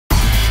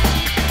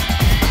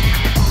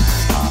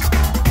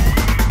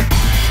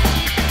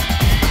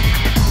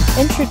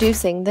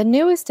Introducing the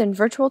newest in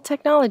virtual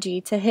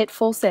technology to hit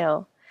full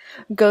sail,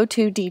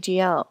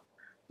 GoToDGL.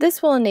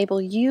 This will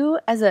enable you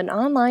as an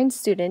online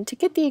student to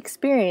get the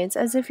experience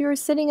as if you were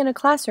sitting in a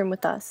classroom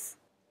with us.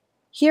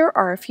 Here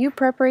are a few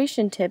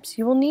preparation tips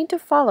you will need to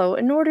follow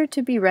in order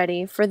to be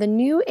ready for the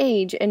new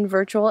age in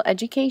virtual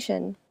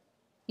education.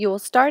 You will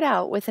start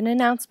out with an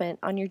announcement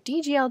on your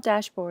DGL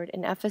dashboard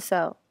in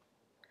FSO.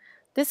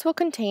 This will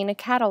contain a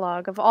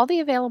catalog of all the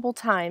available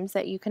times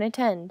that you can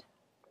attend.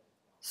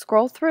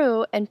 Scroll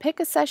through and pick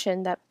a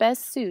session that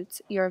best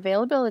suits your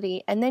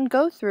availability and then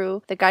go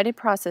through the guided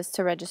process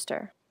to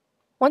register.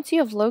 Once you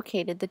have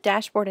located the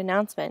dashboard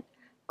announcement,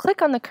 click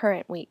on the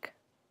current week.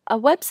 A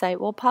website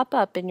will pop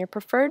up in your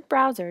preferred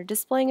browser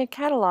displaying a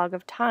catalog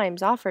of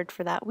times offered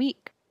for that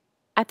week.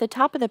 At the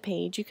top of the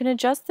page, you can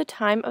adjust the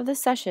time of the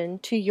session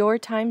to your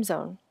time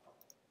zone.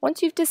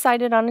 Once you've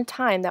decided on a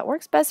time that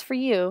works best for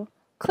you,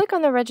 click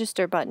on the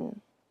Register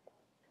button.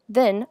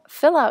 Then,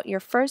 fill out your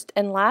first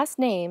and last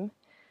name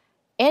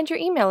and your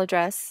email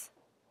address,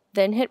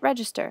 then hit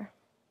Register.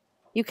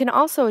 You can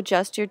also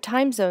adjust your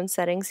time zone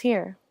settings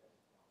here.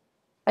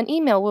 An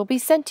email will be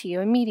sent to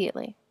you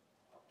immediately.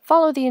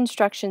 Follow the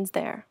instructions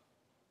there.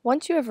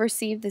 Once you have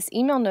received this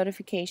email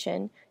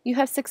notification, you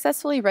have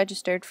successfully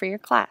registered for your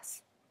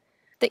class.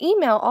 The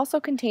email also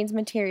contains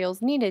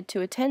materials needed to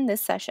attend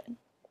this session.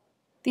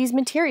 These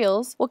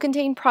materials will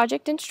contain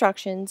project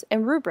instructions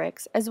and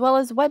rubrics as well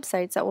as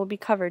websites that will be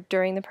covered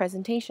during the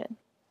presentation.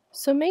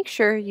 So make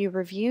sure you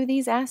review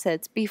these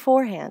assets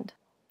beforehand.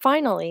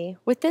 Finally,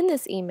 within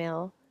this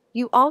email,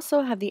 you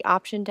also have the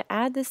option to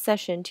add this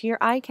session to your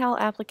iCal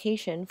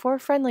application for a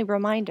friendly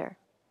reminder.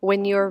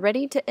 When you are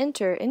ready to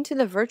enter into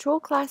the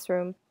virtual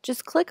classroom,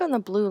 just click on the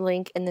blue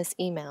link in this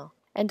email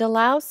and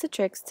allow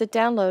Citrix to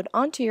download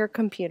onto your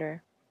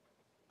computer.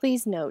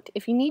 Please note,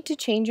 if you need to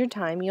change your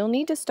time, you'll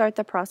need to start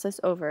the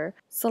process over,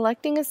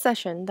 selecting a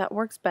session that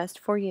works best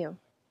for you.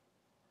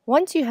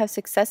 Once you have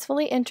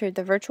successfully entered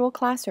the virtual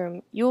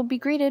classroom, you will be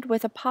greeted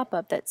with a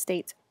pop-up that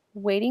states,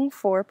 "Waiting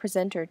for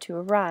presenter to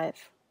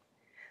arrive."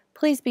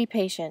 Please be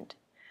patient.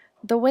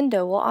 The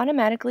window will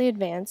automatically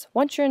advance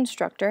once your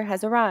instructor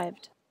has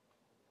arrived.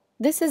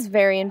 This is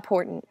very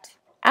important.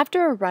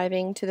 After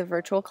arriving to the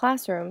virtual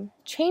classroom,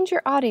 change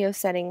your audio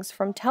settings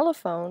from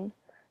telephone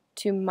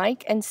to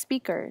mic and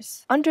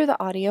speakers under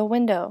the audio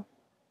window.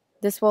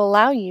 This will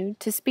allow you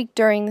to speak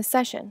during the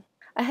session.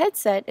 A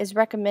headset is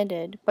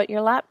recommended, but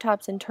your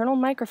laptop's internal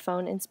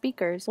microphone and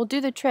speakers will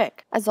do the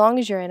trick as long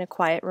as you're in a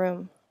quiet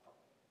room.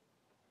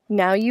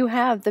 Now you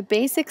have the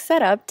basic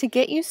setup to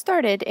get you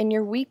started in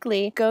your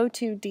weekly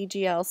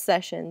GoToDGL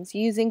sessions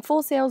using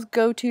Full Sail's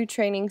GoTo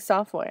training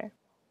software.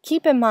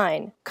 Keep in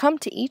mind, come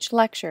to each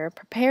lecture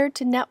prepared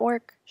to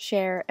network,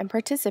 share, and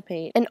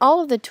participate in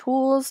all of the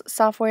tools,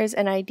 softwares,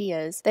 and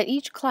ideas that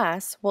each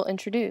class will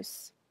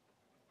introduce.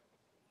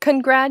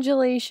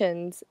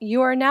 Congratulations! You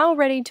are now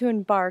ready to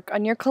embark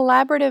on your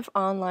collaborative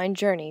online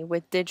journey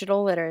with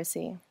digital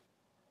literacy.